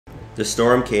The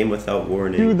storm came without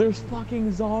warning. Dude, there's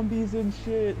fucking zombies and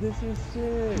shit. This is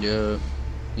sick. Yeah.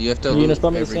 You have to loot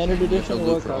everything. You have to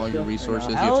loot for all your resources.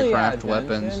 You have to craft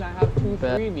weapons. I have 2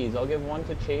 freebies. I'll give one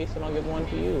to Chase and I'll give one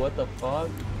to you. What the fuck?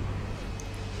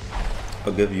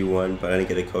 I'll give you one, but I didn't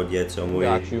get a code yet, so I'm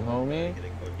waiting. Got you, homie.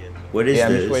 What is this?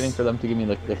 I'm just waiting for them to give me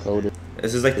like the code.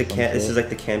 This is like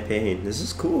the campaign. This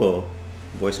is cool.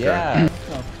 Voice crack.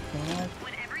 Yeah.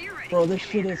 Bro, this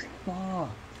shit is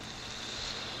fucked.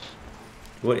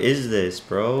 What is this,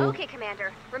 bro? Okay,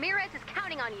 Commander. Ramirez is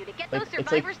counting on you to get those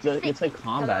survivors to safety. It's like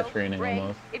combat training Ray,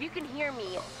 almost. if you can hear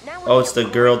me, now Oh, it's the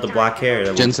girl with the black hair.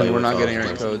 That Jensen, we're not getting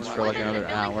our codes for like another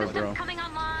hour, bro. Coming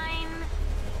online.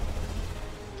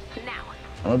 Now.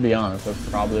 I'm gonna be honest, that's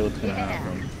probably what's gonna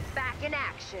happen. Back in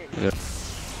action. Yeah.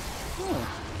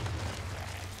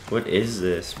 What is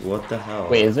this? What the hell?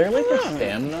 Wait, is there like a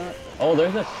stamina? Oh,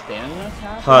 there's a stamina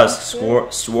tap? Husk,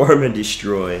 swarm and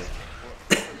destroy.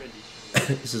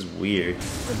 This is weird.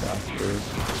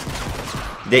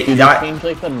 They changed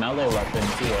like the melee weapon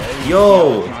too, eh?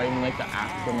 Yo! Not even like the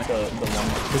axe, like the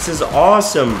one. This is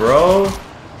awesome, bro. Dude,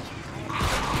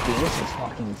 this is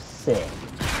fucking sick.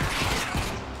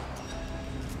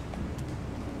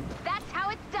 That's how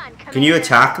it's done. Can you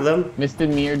attack them? Mr.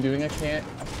 Mir doing a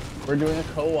we're doing a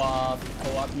co-op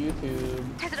YouTube.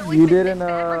 You didn't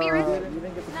you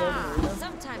didn't get the code?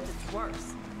 Sometimes it's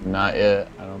worse. Not yet,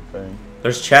 I don't think.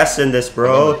 There's chests in this,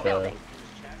 bro.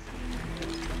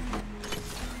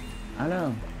 I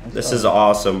know. This is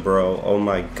awesome, bro. Oh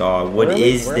my god, what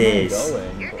is this?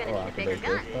 You're gonna need a bigger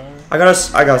gun. I got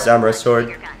a samurai sword.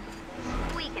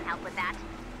 We can help with that.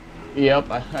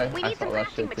 Yep, I We need saw some that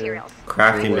crafting shit too. materials.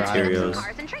 Crafting Right. materials.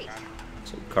 Cars and trees.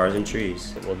 Some cars and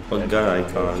trees. Well, What gun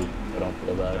icon? I don't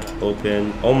feel bad.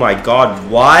 Open. Oh my god,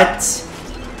 what?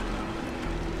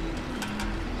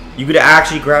 You could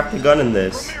actually craft the gun in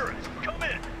this. Ramirez, come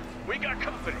in. We got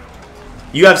company.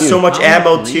 You have so Dude, much I'm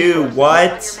ammo free too, for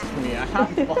what? I have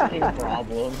fucking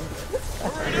problems.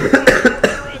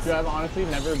 Dude, I've honestly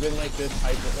never been like this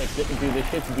type of, like, dude, this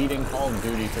shit's beating Call of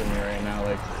Duty for me right now,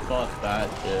 like, fuck that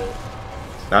shit.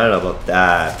 I don't know about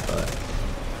that, but...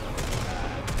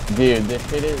 Dude, this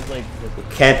shit is like...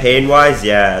 Campaign-wise,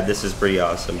 yeah, this is pretty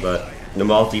awesome, but the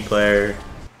multiplayer...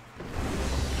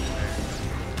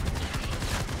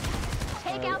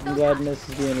 I'm glad Miss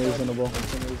is being reasonable.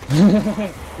 He's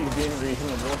being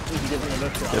reasonable. He's giving it a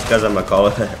shot. Just because I'm a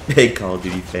big Call of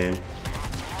Duty fan.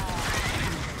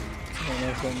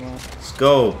 Let's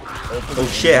go. Oh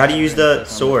shit, how do you use the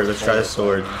sword? Let's try the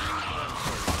sword.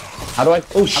 How do I...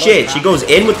 Oh shit, she goes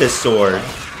in with this sword.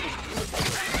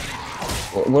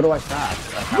 What do I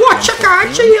craft? What?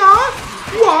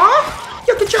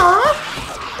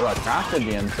 Oh, I crafted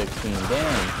the M16,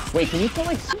 damn. Wait, can you put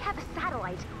like... We have a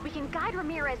satellite. We can guide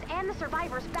Ramirez and the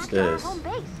survivors back What's to our this? home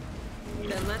base.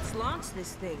 Then let's launch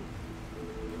this thing.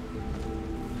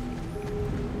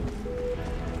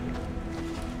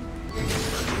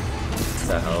 What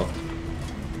the hell?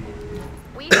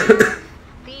 We have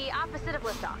the opposite of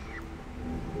liftoff.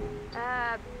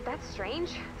 That's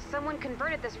strange. Someone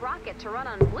converted this rocket to run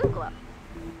on blue glow.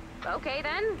 Okay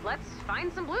then, let's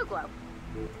find some blue glow.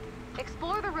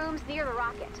 Explore the rooms near the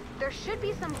rocket. There should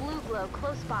be some blue glow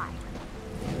close by.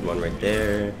 One right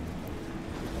there.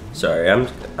 Sorry,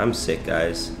 I'm sick,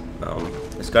 guys.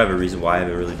 It's gotta have a reason why I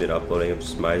haven't really been uploading. I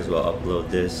just might as well upload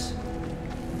this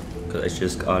because I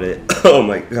just got it. Oh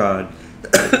my god,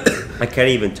 I can't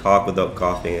even talk without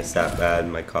coughing. It's that bad.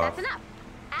 My cough. That's enough.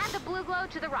 Add the blue glow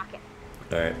to the rocket.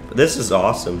 All right, this is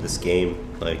awesome. This game,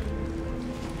 like,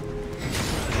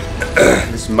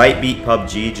 this might beat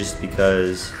PUBG just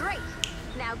because Great.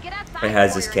 Now get outside it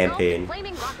has for this your campaign.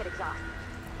 flaming rocket exhaust.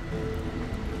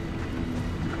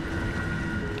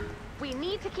 We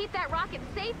need to keep that rocket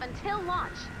safe until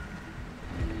launch.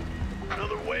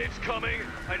 Another wave's coming.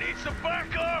 I need some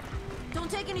backup.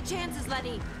 Don't take any chances,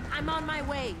 Lenny. I'm on my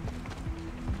way.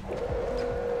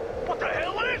 What the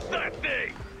hell is that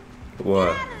thing?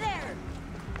 What? Get out of there!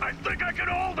 I think I can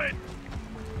hold it.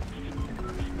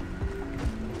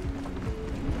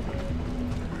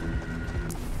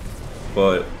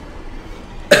 But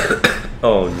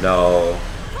oh no.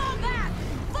 Fall back!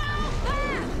 Fall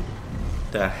back!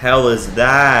 The hell is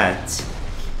that?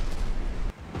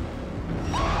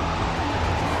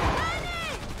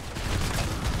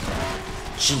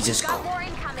 Jesus Got Christ. more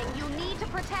incoming. You need to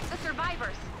protect the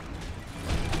survivors.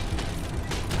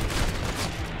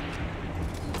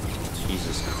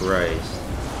 Jesus Christ.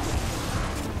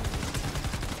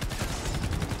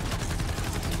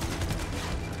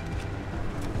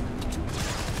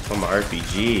 Oh, my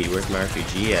RPG. Where's my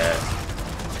RPG at?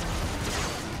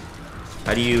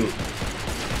 How do you...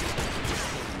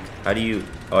 How do you...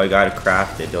 Oh, I gotta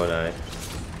craft it, don't I?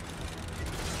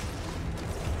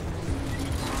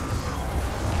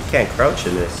 You can't crouch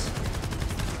in this.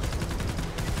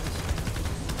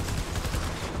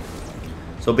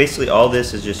 So basically all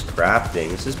this is just crafting.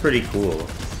 This is pretty cool.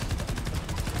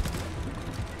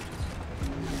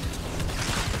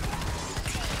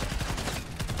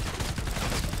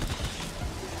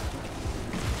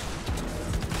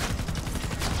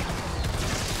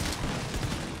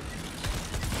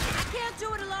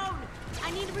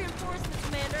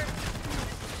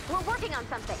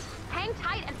 Something. Hang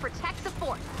tight and protect the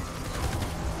fort.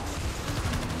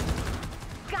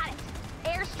 Got it.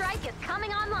 Airstrike is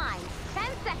coming online.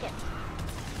 10 seconds.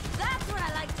 That's what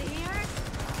I like to hear.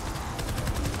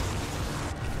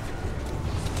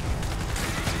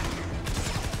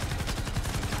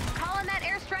 Call in that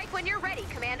airstrike when you're ready,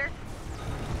 Commander.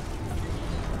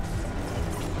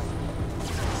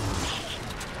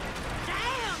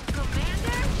 Damn,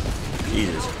 Commander!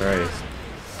 Jesus Christ.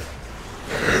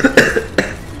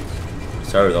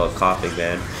 Sorry with all the coughing,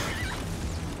 man.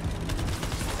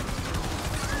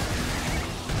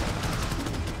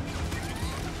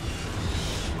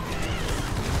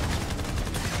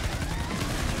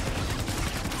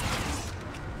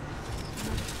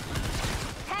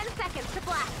 To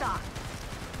blast off.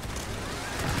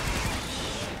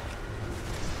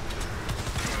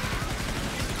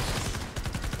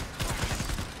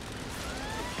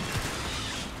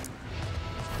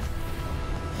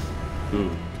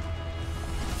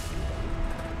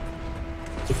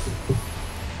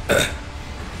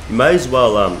 You might as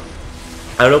well, I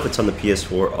don't know if it's on the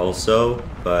PS4 also,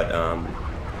 but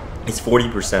it's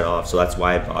 40% off, so that's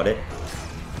why I bought it.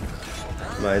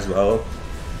 Might as well.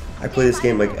 I play this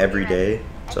game like every day,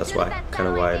 so that's kind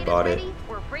of why I bought it.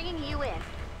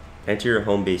 Enter your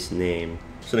home base name.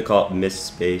 I'm just gonna call it Miss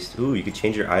Space. Ooh, you can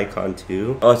change your icon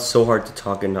too. Oh, it's so hard to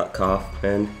talk and not cough,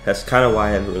 man. That's kind of why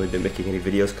I haven't really been making any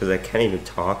videos, because I can't even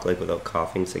talk like without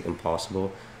coughing. It's like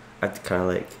impossible. I have to kind of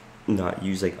like not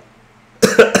use like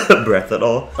breath at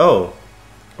all. Oh,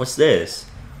 what's this?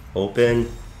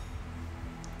 Open.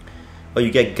 Oh,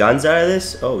 you get guns out of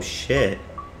this? Oh shit.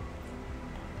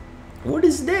 What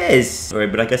is this? Alright,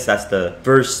 but I guess that's the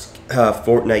first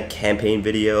Fortnite campaign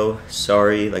video.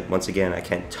 Sorry, like once again, I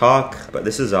can't talk, but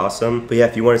this is awesome. But yeah,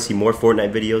 if you want to see more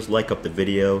Fortnite videos, like up the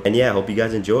video. And yeah, I hope you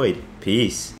guys enjoyed. Peace.